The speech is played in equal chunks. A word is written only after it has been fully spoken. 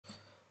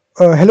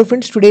Hello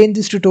friends, today in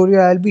this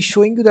tutorial I'll be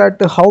showing you that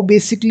how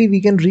basically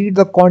we can read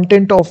the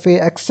content of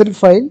a Excel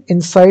file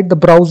inside the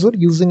browser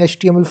using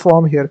HTML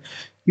form here.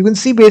 You can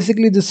see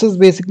basically this is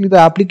basically the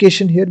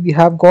application here. We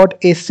have got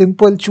a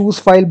simple choose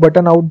file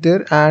button out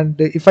there, and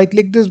if I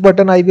click this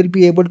button I will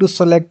be able to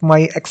select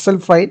my Excel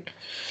file.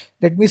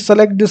 Let me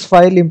select this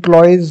file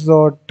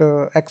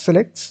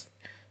employees.xlx.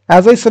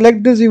 As I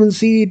select this, you will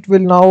see it will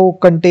now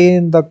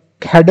contain the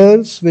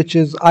headers, which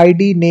is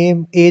ID,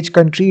 name, age,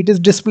 country. It is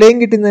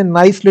displaying it in a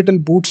nice little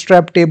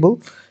bootstrap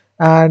table,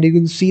 and you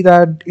will see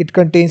that it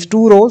contains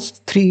two rows,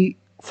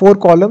 four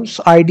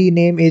columns: ID,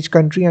 name, age,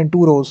 country, and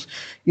two rows.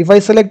 If I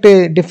select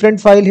a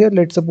different file here,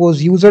 let's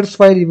suppose users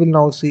file, you will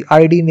now see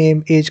ID,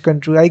 name, age,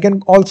 country. I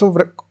can also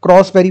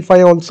cross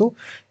verify also.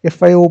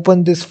 If I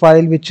open this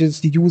file, which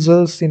is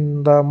users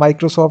in the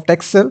Microsoft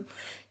Excel,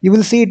 you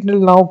will see it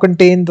will now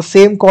contain the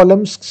same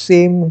columns,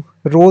 same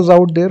rows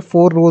out there.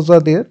 Four rows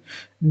are there: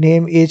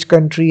 name, age,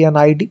 country, and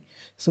ID.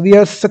 So we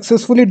are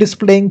successfully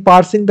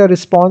parsing the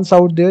response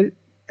out there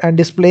and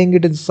displaying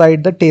it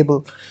inside the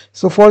table.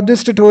 So for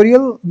this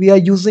tutorial we are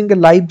using a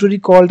library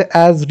called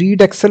as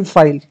read Excel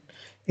file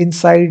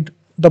inside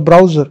the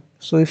browser.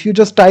 So if you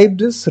just type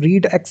this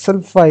read Excel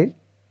file,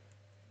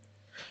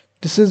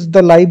 this is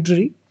the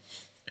library,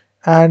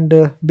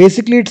 and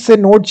basically it's a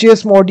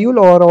Node.js module,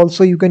 or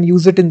also you can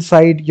use it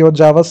inside your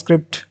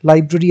JavaScript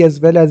library as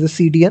well as a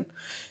CDN.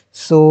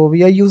 So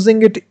we are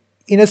using it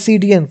in a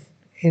CDN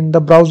in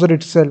the browser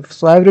itself.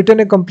 So I've written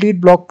a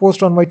complete blog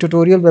post on my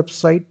tutorial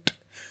website.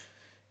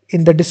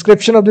 In the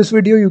description of this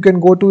video you can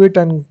go to it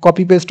and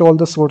copy paste all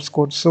the source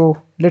code.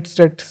 So let's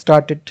get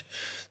started.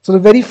 So the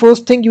very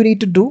first thing you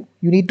need to do,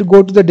 you need to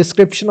go to the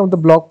description of the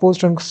blog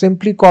post and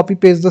simply copy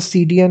paste the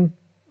CDN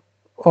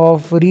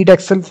of read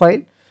Excel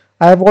file.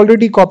 I have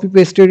already copy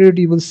pasted it,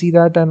 you will see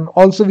that, and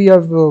also we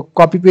have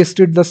copy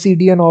pasted the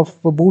CDN of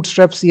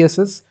Bootstrap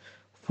CSS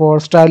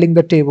for styling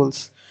the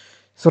tables.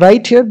 So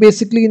right here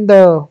basically in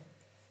the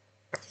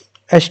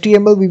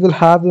HTML we will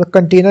have the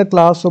container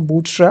class of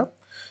Bootstrap,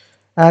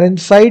 and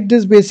inside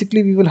this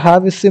basically we will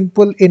have a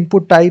simple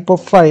input type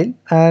of file,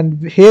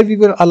 and here we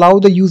will allow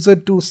the user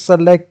to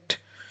select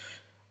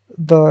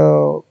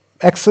the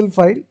Excel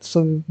file.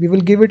 So we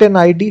will give it an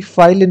ID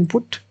file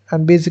input,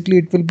 and basically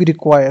it will be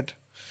required.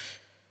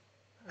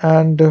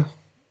 And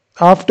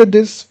after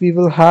this we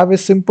will have a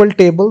simple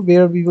table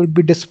where we will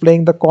be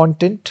displaying the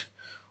content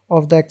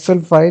of the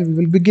Excel file. We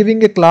will be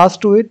giving a class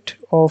to it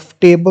of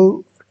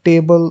table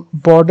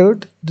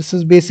bordered. This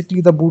is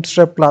basically the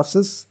Bootstrap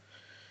classes,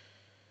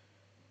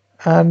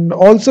 and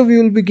also we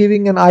will be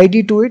giving an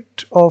ID to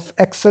it of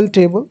Excel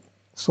table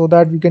so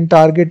that we can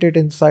target it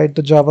inside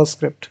the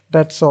JavaScript.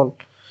 That's all.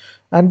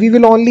 And we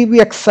will only be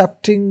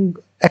accepting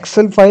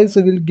Excel files,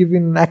 so we'll give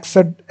an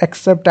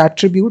accept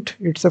attribute.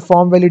 It's a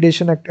form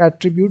validation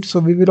attribute, so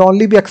we will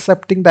only be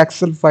accepting the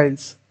Excel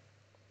files.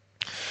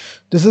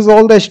 This is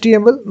all the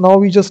HTML. Now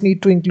we just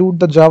need to include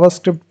the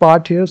JavaScript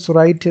part here. So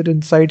right here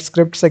inside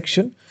script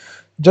section,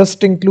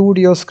 just include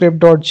your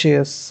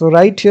script.js. So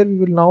right here we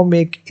will now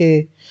make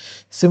a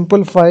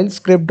simple file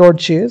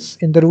script.js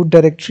in the root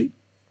directory.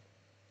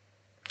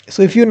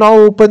 So if you now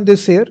open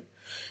this here,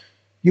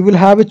 you will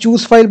have a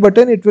choose file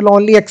button. It will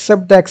only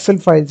accept the Excel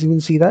files. You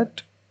will see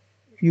that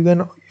you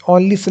can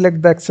only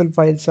select the Excel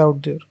files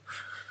out there.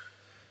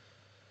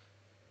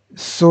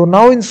 So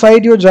now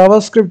inside your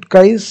JavaScript,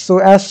 guys, so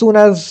as soon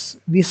as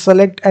we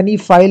select any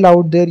file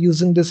out there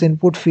using this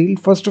input field,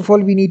 first of all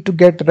we need to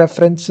get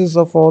references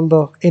of all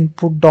the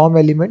input DOM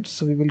elements.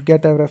 So we will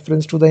get a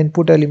reference to the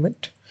input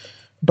element,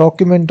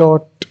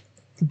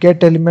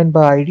 document.get element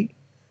by ID,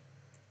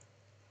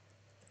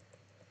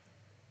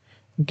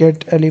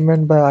 get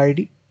element by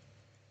ID.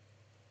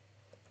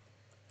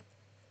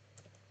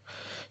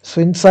 So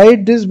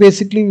inside this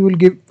basically we will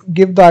give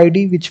the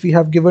ID which we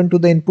have given to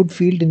the input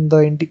field in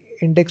the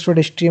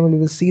index.html. You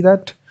will see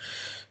that.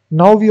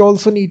 Now we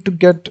also need to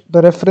get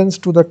the reference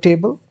to the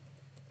table,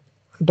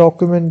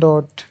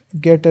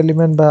 document.get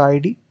element by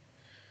ID,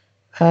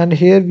 and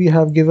here we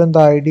have given the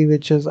ID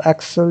which is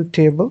Excel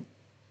table.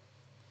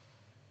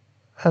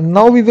 And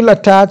now we will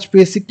attach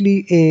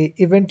basically a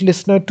event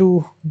listener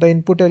to the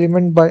input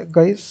element by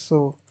guys.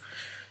 So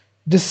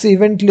this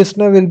event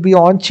listener will be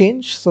on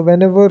change. So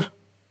whenever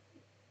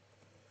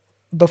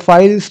the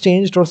file is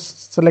changed or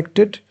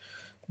selected,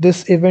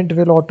 this event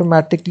will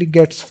automatically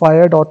gets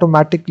fired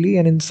automatically,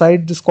 and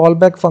inside this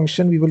callback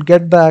function we will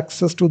get the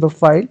access to the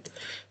file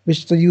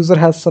which the user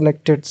has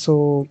selected.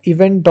 So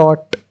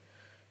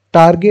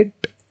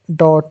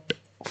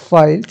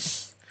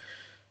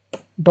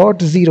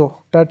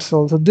event.target.files.0, that's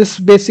all. So this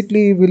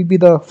basically will be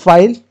the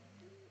file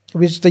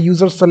which the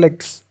user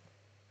selects.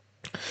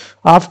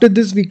 After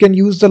this we can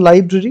use the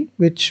library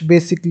which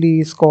basically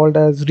is called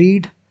as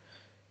read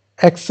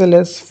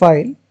XLS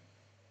file,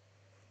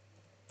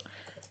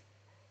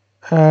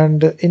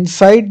 and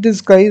inside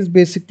this guys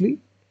basically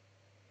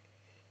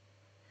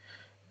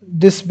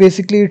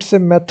it's a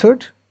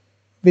method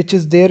which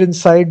is there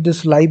inside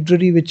this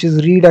library which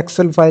is read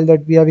Excel file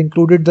that we have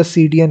included the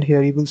CDN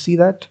here. You will see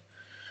that.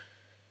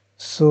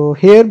 So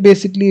here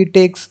basically it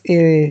takes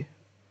a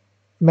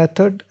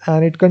method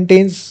and it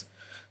contains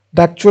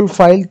the actual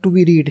file to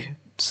be read.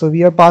 So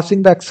we are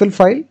passing the Excel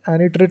file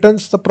and it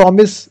returns the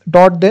promise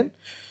dot then,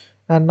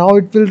 and now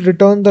it will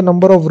return the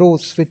number of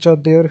rows which are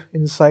there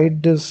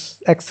inside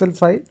this Excel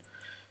file.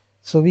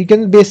 So we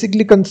can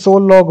basically console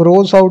log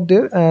rows out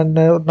there, and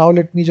now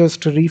let me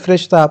just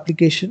refresh the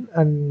application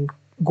and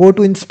go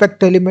to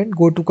inspect element,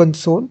 go to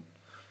console.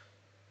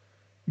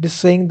 It is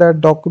saying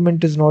that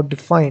document is not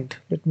defined.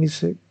 Let me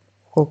say,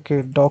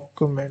 okay,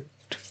 document.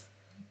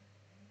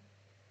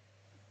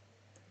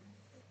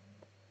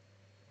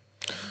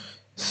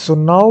 So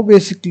now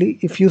basically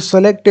if you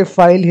select a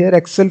file here,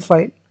 Excel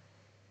file,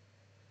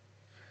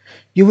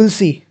 you will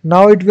see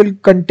now it will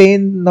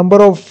contain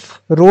number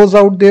of rows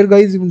out there,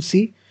 guys. You will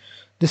see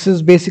this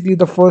is basically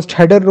the first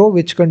header row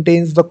which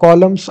contains the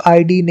columns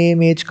ID,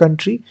 name, age,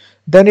 country.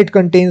 Then it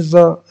contains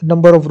the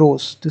number of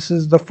rows. This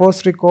is the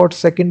first record,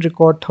 second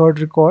record, third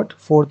record,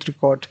 fourth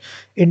record.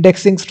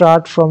 Indexing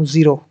start from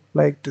 0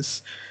 like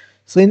this.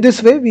 So in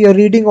this way we are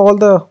reading all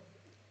the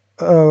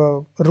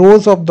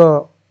rows of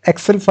the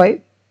Excel file,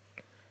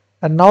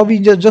 and now we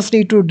just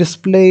need to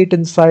display it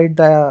inside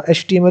the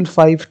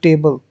HTML5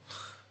 table.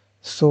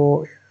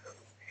 So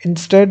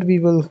instead we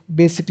will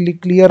basically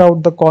clear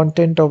out the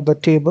content of the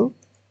table.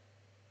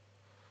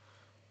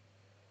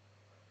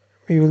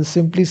 We will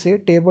simply say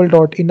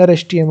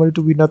table.innerHTML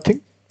to be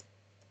nothing,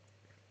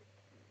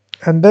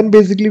 and then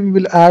basically we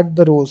will add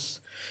the rows.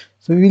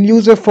 So we will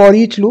use a for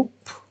each loop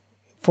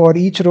for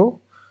each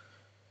row,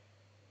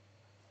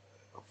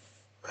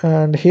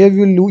 and here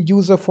we will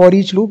use a for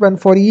each loop, and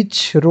for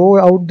each row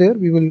out there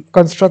we will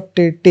construct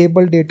a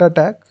table data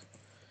tag.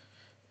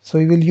 So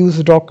we will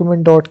use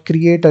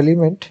document.create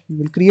element. We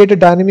will create a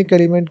dynamic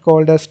element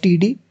called as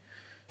td,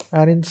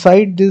 and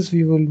inside this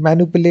we will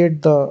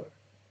manipulate the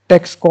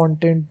text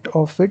content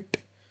of it,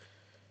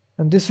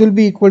 and this will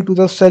be equal to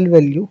the cell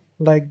value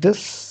like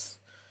this.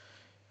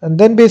 And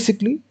then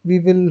basically we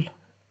will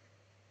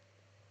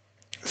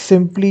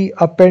simply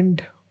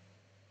append,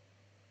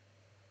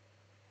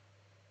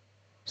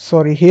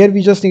 sorry, here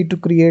we just need to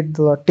create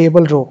the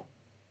table row.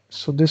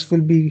 So this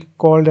will be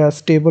called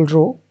as table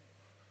row.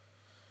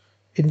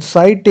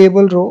 Inside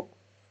table row,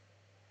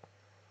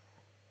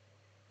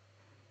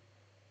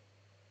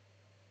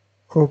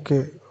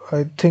 okay,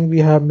 I think we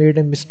have made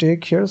a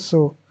mistake here.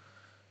 So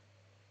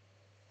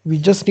we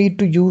just need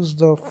to use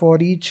the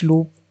for each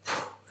loop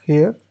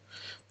here,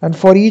 and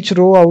for each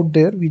row out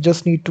there we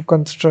just need to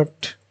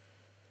construct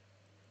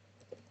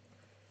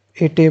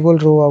a table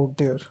row out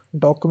there,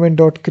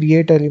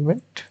 document.create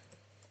element,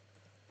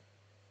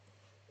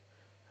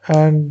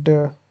 and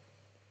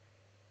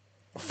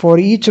for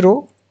each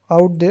row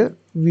out there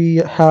we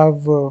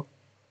have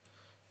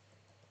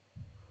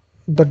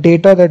the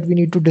data that we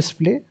need to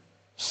display.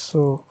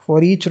 So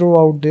for each row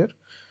out there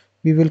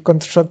we will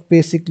construct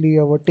basically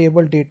our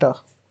table data.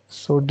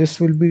 So this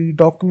will be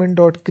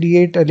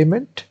document.create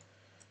element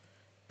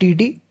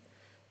td,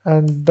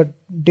 and the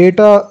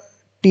data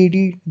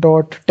td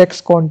dot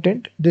text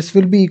content, this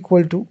will be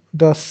equal to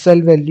the cell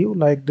value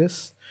like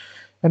this,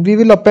 and we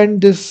will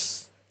append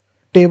this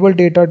table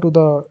data to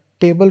the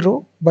table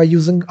row by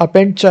using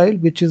append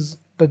child, which is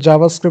the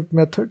JavaScript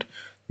method.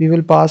 We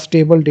will pass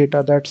table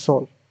data, that's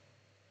all.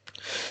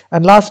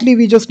 And lastly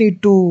we just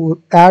need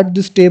to add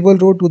this table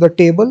row to the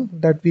table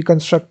that we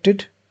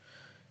constructed.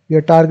 We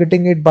are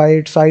targeting it by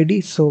its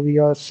ID, so we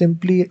are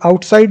simply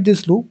outside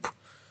this loop.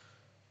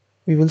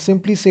 We will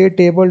simply say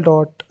table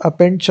dot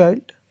append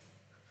child,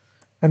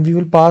 and we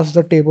will pass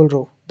the table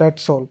row,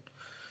 that's all.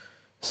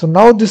 So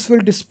now this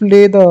will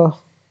display the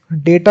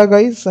data,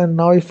 guys, and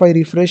now if I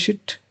refresh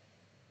it,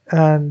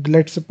 and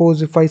let's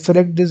suppose if I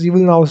select this, you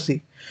will now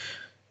see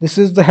this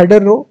is the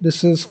header row,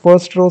 this is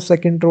first row,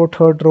 second row,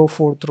 third row,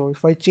 fourth row.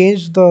 If I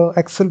change the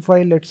Excel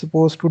file, let's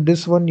suppose to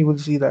this one, you will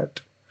see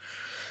that.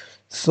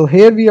 So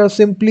here we are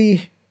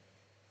simply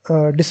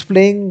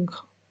displaying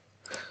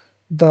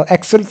the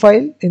Excel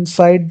file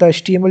inside the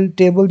HTML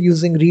table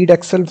using read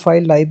Excel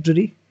file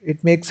library.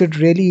 It makes it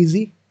really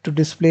easy to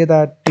display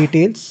that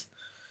details.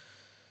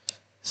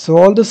 So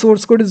all the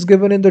source code is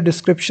given in the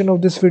description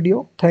of this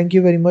video. Thank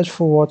you very much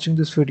for watching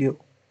this video.